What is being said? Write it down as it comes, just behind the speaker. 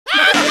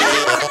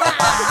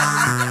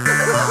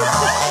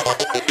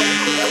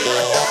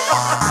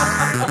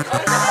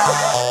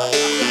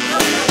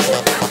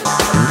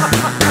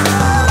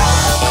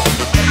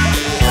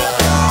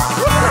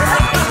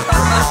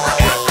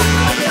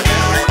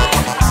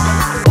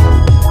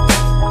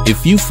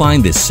If you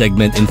find this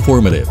segment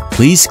informative,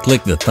 please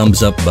click the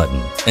thumbs up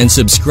button and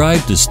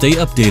subscribe to stay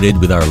updated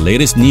with our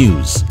latest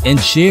news, and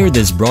share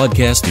this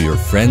broadcast to your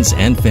friends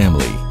and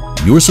family.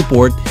 Your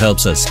support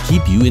helps us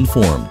keep you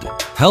informed.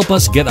 Help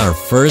us get our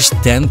first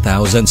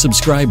 10,000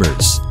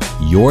 subscribers.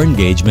 Your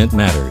engagement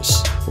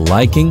matters.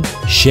 Liking,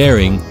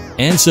 sharing,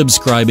 and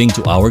subscribing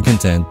to our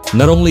content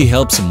not only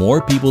helps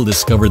more people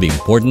discover the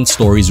important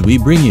stories we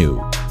bring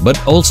you, but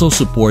also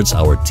supports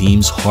our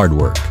team's hard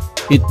work.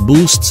 It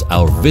boosts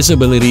our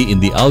visibility in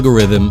the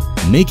algorithm,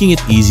 making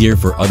it easier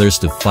for others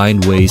to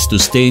find ways to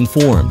stay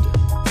informed.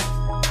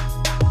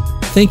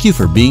 Thank you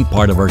for being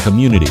part of our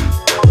community.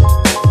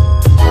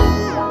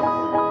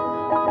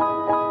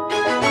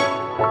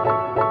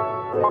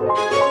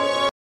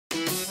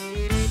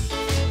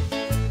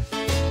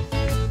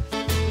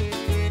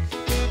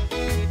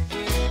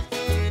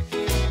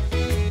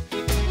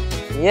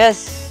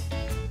 Yes.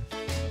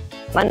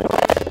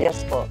 Manuel,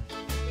 yes po.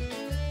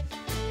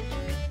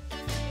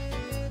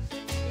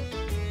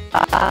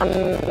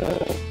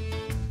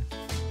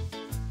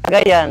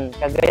 Cagayan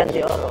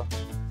de Oro.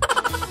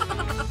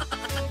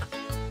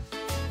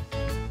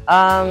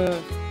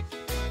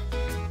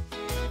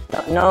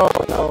 No.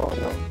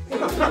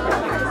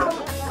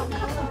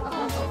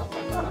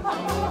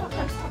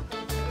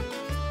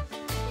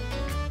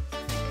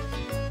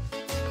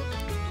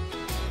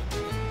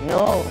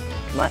 No.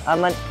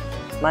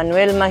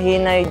 Manuel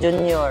Mahinay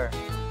Jr.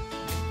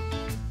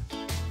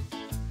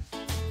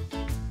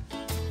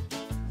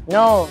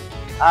 No.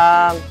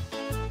 I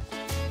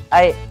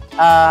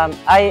am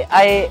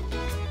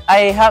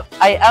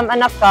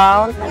an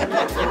account.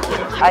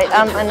 I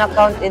am an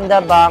account in the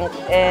bank,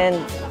 and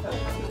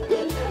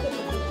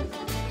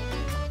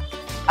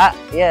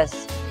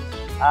yes.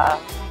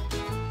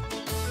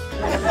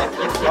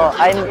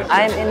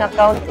 I'm in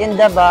account in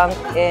the bank,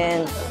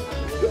 and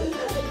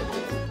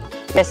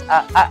yes.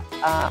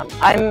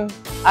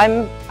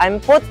 I'm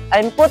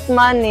put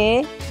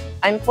money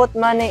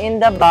in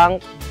the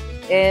bank,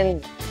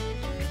 and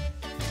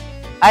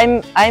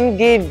I'm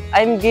give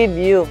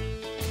you.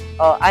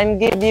 I'm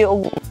give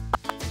you.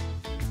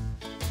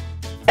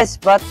 Yes,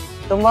 but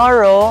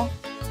tomorrow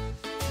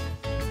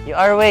you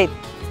are wait.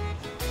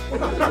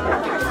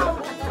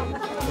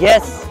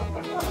 Yes,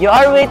 you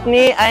are with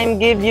me. I'm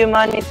give you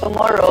money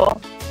tomorrow.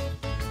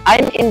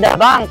 I'm in the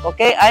bank,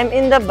 okay? I'm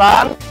in the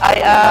bank. I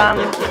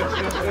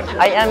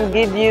am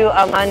give you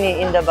a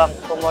money in the bank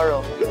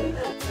tomorrow.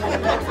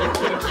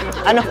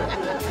 Ano?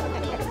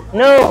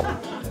 No.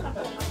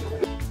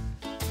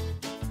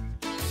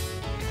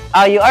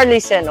 You are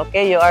listen,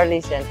 okay? You are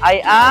listen. I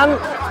am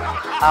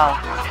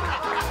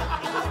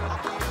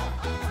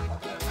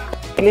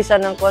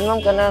Inglesan ng kuan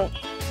ma'am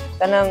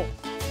kanang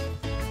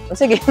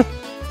sige.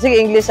 Sige,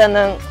 Inglesan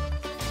ng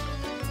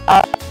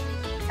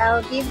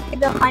I'll give you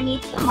the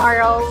money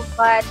tomorrow,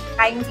 but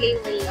kindly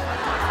wait.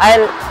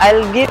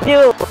 I'll give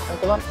you.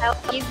 I'll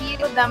give you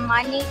the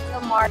money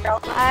tomorrow,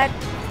 but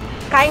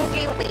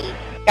kindly wait.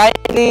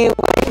 Kindly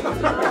wait.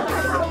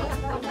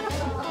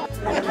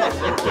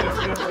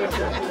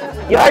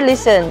 You are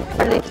listen.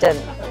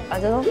 I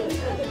don't know.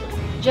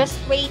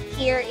 Just wait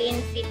here in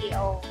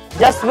CDO.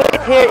 Just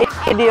wait here in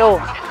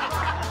CDO.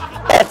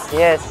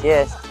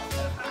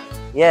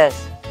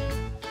 Yes.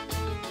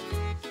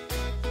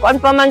 Kuan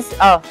pa man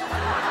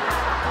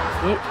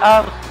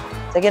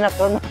sige na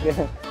ko.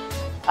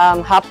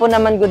 Hapon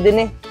naman good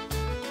din eh.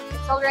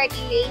 It's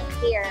already late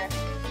here.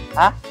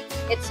 Ha?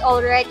 It's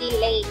already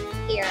late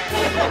here.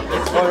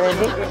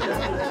 Already?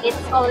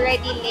 It's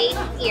already late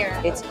here.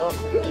 It's all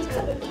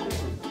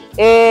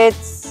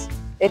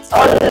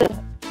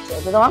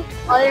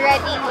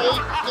Already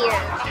late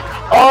here.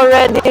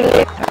 Already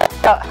late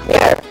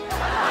here.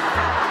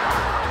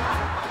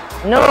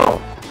 No.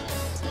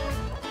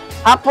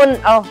 Hapon,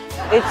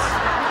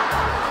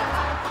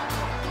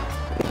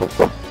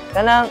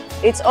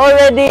 it's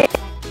already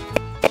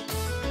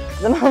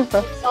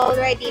It's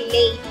already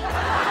late.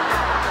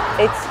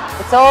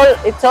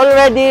 It's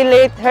already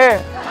late here.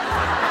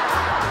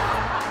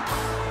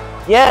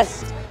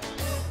 Yes.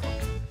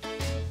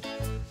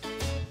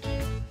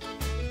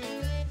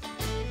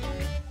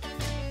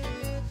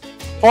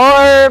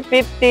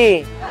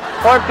 $4.50.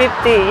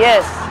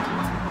 Yes.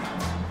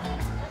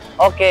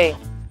 Okay.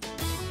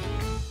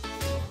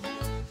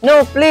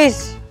 No,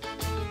 please.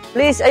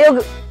 Please, ayaw.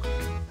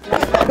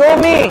 Go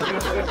me.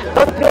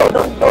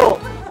 Don't go.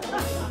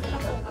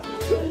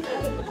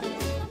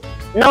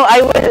 No,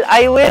 I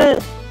will.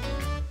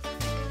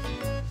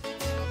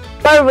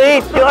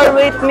 You are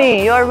with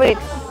me.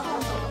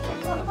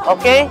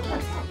 Okay?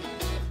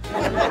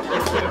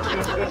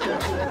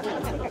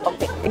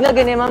 Okay. Tignan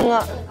gani ma'am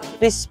nga.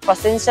 Please,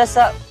 pasensya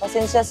sa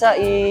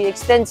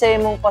i-extend sa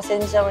imong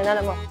pasensya mo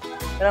na mo.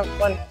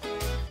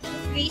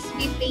 Please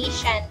be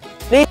patient.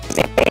 Please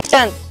be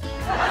patient.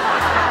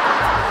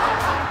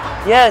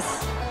 Yes.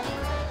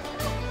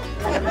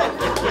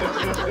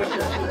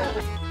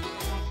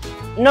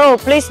 No,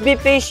 please be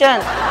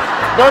patient.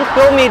 Don't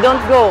go me,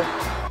 don't go.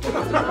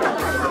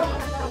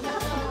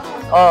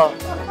 Oh.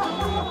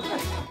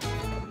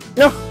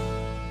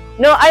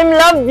 No, I'm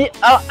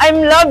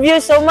love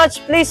you so much.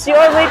 Please, you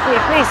are with me.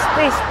 Please,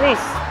 please, please.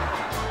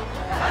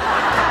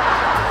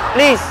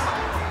 Please.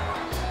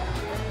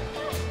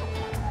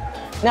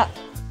 No,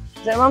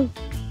 is that ma'am?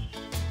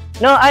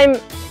 No,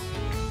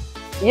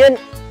 yun.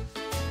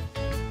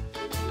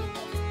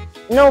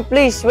 No,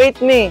 please,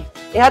 wait me.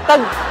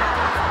 Ihatag.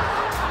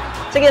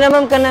 Sige na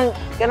ma'am, kanang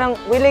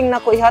willing na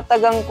ko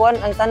ihatag ang kuan,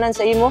 ang tanan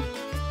sa imo.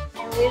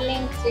 I'm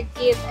willing to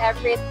give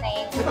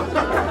everything.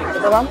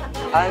 Ito ma'am?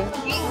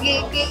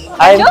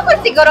 Joke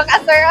siguro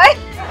ka, sir. I'm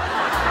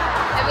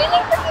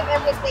willing to give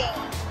everything.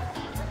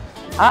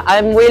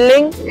 I'm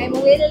willing?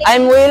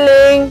 I'm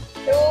willing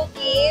to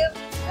give.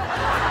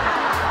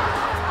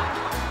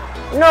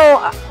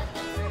 No,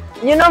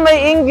 you know my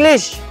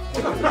English.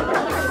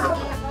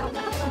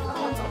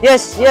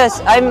 Yes,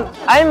 yes.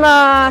 I'm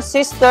a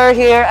sister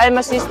here. I'm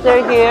a sister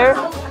here,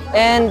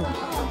 and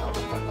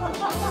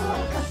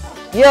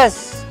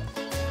yes,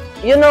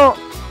 you know,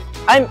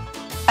 I'm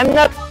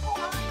not.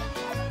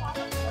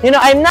 You know,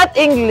 I'm not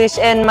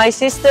English, and my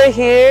sister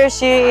here,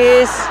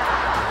 she is.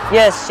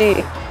 Yes,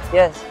 she.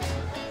 Yes.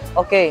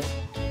 Okay.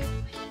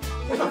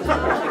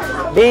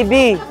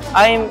 Baby,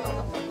 I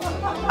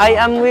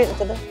am with.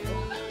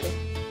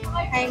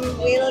 I'm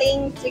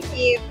willing to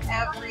give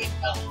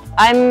everything.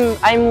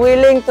 I'm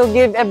willing to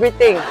give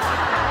everything.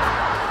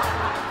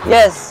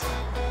 Yes.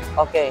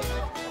 Okay.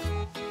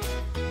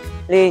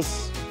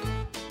 Please.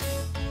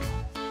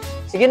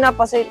 Sige na,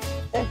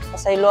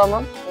 pasaylo,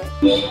 ma'am.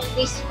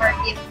 Please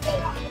forgive me.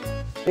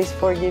 Please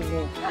forgive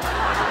me.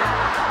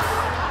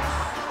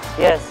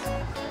 Yes.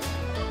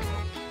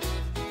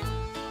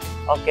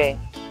 Okay.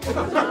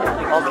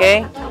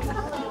 Okay.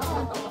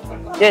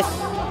 Yes.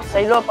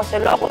 Pasaylo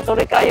ako.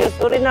 Sorry kayo.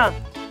 Sorry na.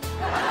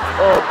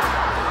 Oh.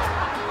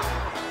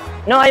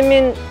 No, I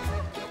mean,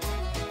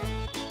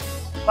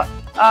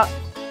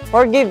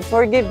 forgive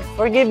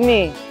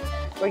me.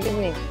 Forgive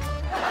me.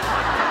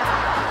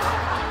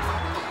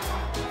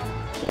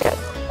 Yes.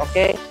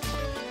 Okay.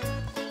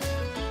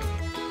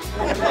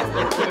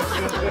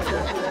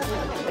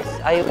 Yes,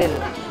 I will.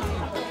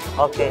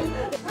 Okay.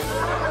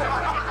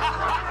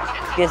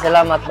 Okay,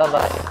 salamat.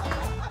 Bye-bye.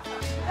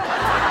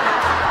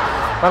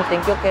 Ma'am,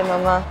 thank you kay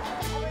mama.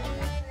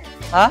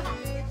 Ha?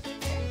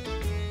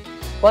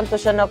 Kwanto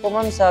siya na po,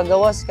 ma'am, sa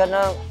gawas ka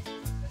ng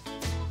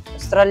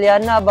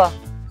Australiana ba?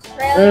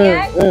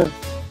 Australian?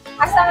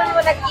 Kasaman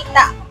mo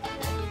nagkita?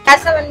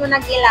 Kasaman mo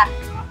nagila?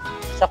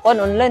 Sa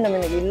kwan, online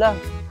namin nag-ila.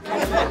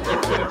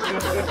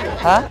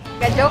 Ha?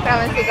 Ka-joke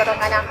naman siguro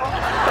ka na ako.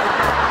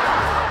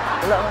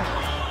 Wala, ma'am.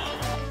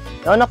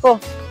 Naon ako.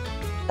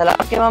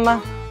 Salamat kay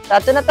mama.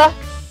 Tato na ta.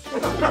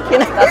 Tato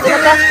na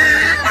ta.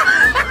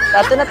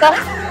 Tato na ta.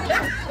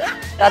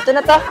 Tato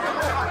na ta.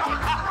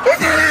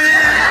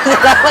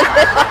 Salamat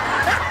kay mama.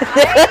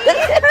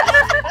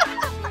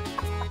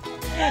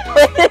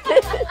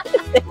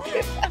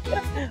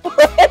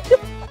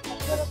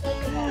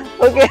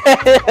 Okay.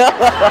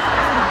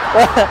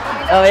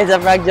 Okay, sa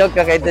prank joke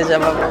ka kayo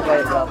siya mamukay.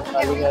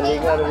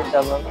 Palingalinga, rin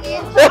siya mamukay.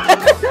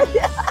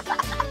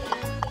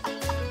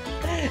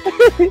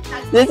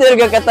 Di sir,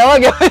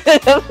 kakatawag.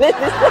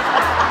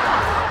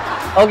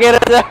 Okay,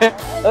 sir.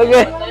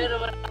 Okay.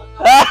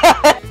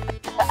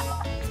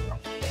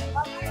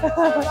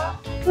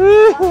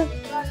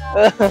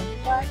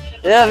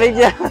 Yeah,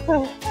 picture.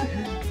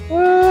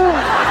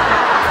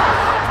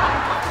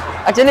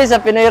 Actually, sa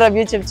Pinoy Rap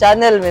YouTube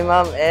channel, may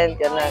ma'am and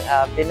kanang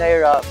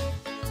Pinoy Rap.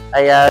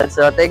 Ayan,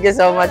 so thank you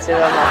so much, si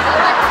ma'am.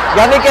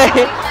 Gabi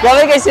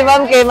kay si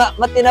ma'am kay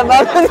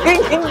matinabagan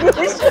ng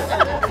English.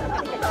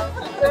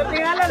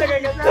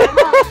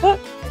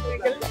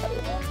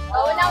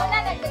 Una-una,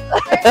 nag-sir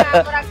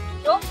na parang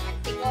joke.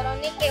 Siguro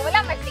ni kay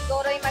wala man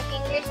siguro yung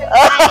mag-English.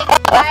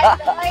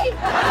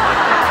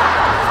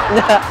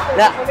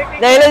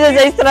 Dahil na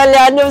sa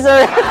Australiano,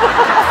 sir.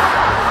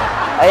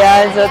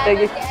 Ayan, so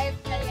thank you.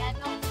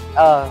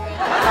 Oh.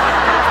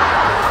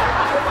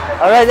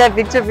 Alright, then,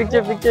 picture.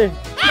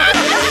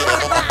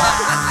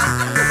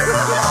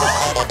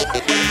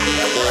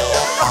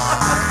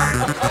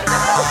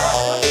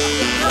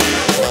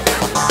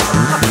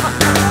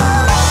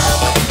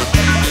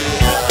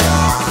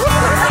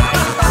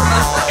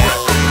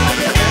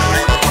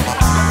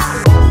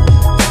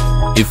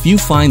 If you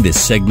find this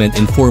segment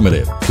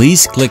informative,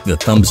 please click the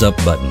thumbs up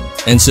button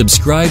and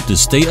subscribe to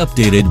stay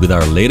updated with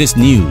our latest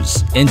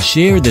news, and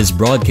share this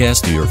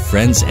broadcast to your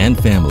friends and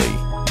family.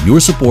 Your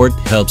support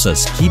helps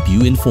us keep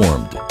you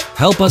informed.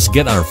 Help us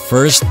get our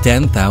first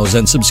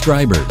 10,000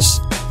 subscribers.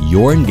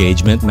 Your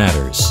engagement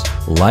matters.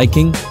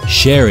 Liking,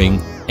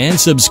 sharing, and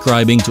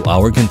subscribing to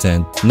our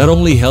content not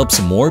only helps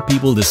more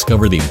people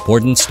discover the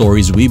important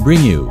stories we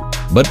bring you,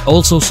 but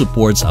also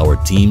supports our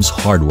team's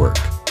hard work.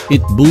 It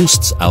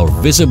boosts our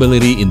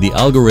visibility in the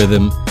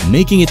algorithm,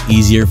 making it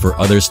easier for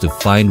others to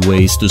find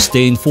ways to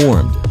stay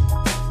informed.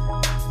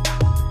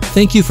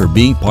 Thank you for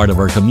being part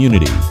of our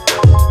community.